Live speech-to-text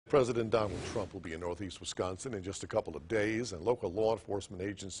President Donald Trump will be in northeast Wisconsin in just a couple of days, and local law enforcement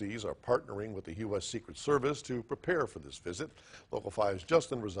agencies are partnering with the U.S. Secret Service to prepare for this visit. Local 5's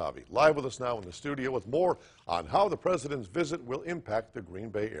Justin Razavi live with us now in the studio with more on how the president's visit will impact the Green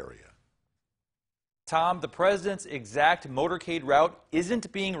Bay area. Tom, the president's exact motorcade route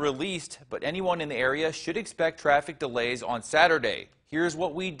isn't being released, but anyone in the area should expect traffic delays on Saturday. Here's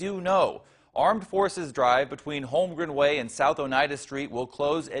what we do know. Armed Forces Drive between Holmgren Way and South Oneida Street will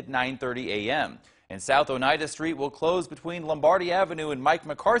close at 9:30 a.m. and South Oneida Street will close between Lombardi Avenue and Mike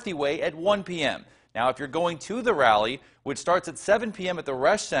McCarthy Way at 1 p.m. Now, if you're going to the rally, which starts at 7 p.m. at the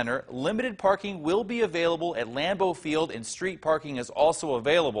Resch Center, limited parking will be available at Lambeau Field and street parking is also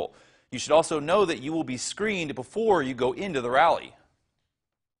available. You should also know that you will be screened before you go into the rally.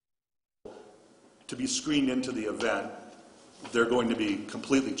 To be screened into the event, they're going to be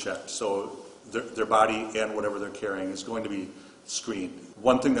completely checked, so their body and whatever they're carrying is going to be screened.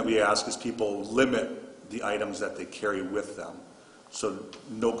 One thing that we ask is people limit the items that they carry with them. So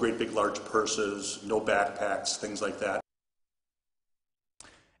no great big large purses, no backpacks, things like that.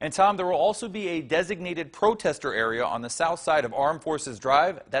 And Tom, there will also be a designated protester area on the south side of Armed Forces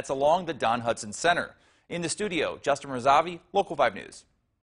Drive. That's along the Don Hudson Center. In the studio, Justin Razavi, Local 5 News.